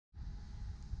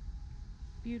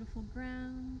Beautiful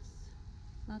grounds,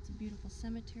 lots of beautiful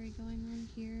cemetery going on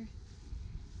here,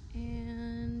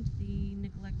 and the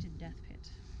neglected death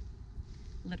pit,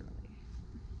 literally.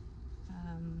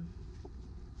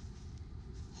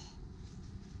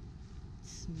 It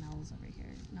smells over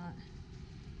here, not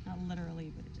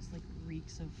literally, but it just like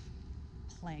reeks of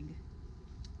plague.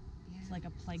 Yeah, it's like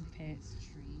a plague pit. These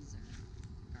trees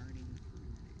are guarding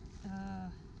the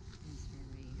perimeter.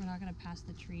 We're not gonna pass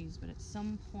the trees, but at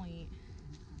some point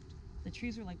the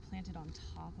trees are like planted on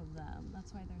top of them.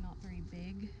 That's why they're not very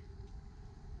big.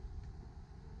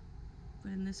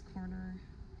 But in this corner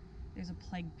there's a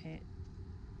plague pit.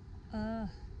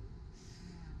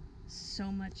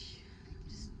 So much.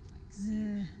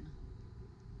 I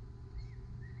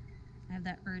have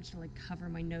that urge to like cover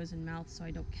my nose and mouth so I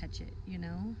don't catch it, you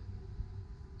know?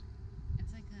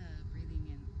 It's like breathing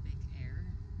in thick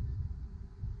air.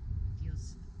 It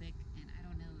feels thick, and I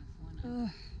don't know if one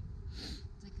of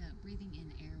it's like breathing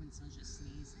in air when someone just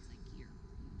sneezes. It's like you're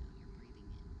breathing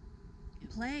in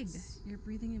plague. You're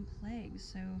breathing in plague.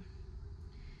 So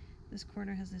this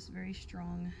corner has this very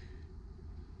strong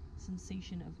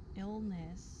sensation of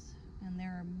illness, and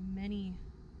there are many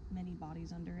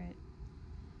bodies under it.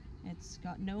 It's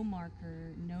got no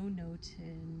marker, no notice,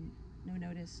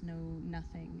 no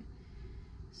nothing.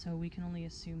 So we can only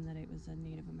assume that it was a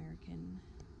Native American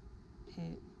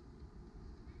pit.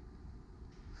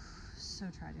 So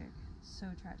tragic,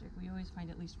 so tragic. We always find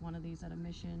at least one of these at a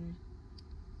mission.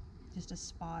 Just a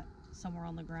spot somewhere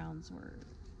on the grounds where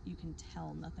you can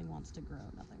tell nothing wants to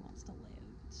grow, nothing wants to live.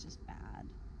 It's just bad.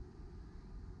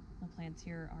 The plants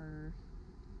here are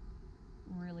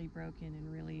really broken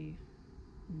and really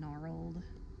gnarled,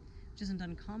 which isn't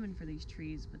uncommon for these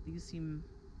trees, but these seem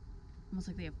almost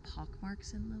like they have pock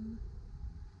marks in them.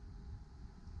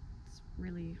 It's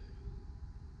really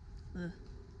ugh.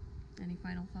 Any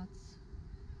final thoughts?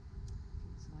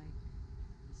 It's like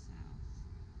the South.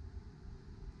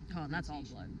 Oh, and that's all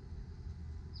blood.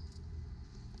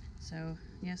 So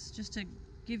yes, just to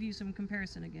give you some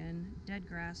comparison again, dead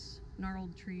grass,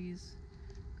 gnarled trees,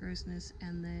 grossness,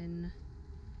 and then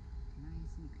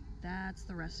Nice and green. That's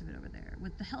the rest of it over there.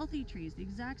 With the healthy trees, the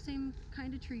exact same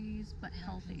kind of trees, but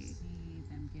healthy. You see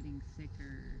them getting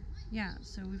thicker. Yeah,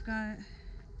 so we've got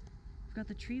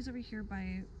the trees over here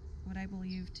by what I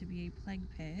believe to be a plague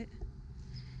pit.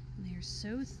 And they are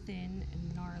so thin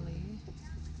and gnarly.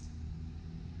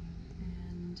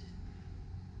 And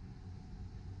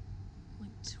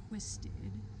like twisted.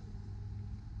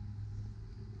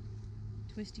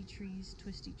 Twisty trees,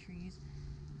 twisty trees.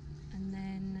 And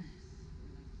then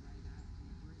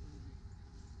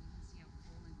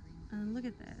look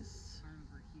at this.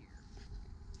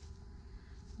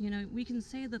 You know, we can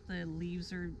say that the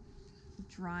leaves are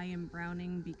dry and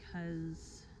browning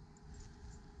because,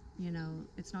 you know,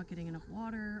 it's not getting enough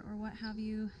water or what have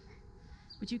you.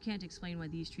 But you can't explain why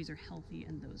these trees are healthy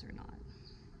and those are not.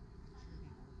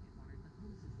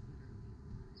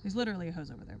 There's literally a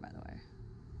hose over there, by the way.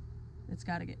 It's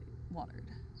got to get watered.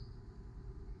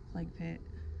 Plague pit.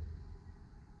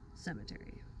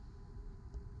 Cemetery.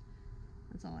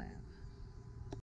 That's all I have.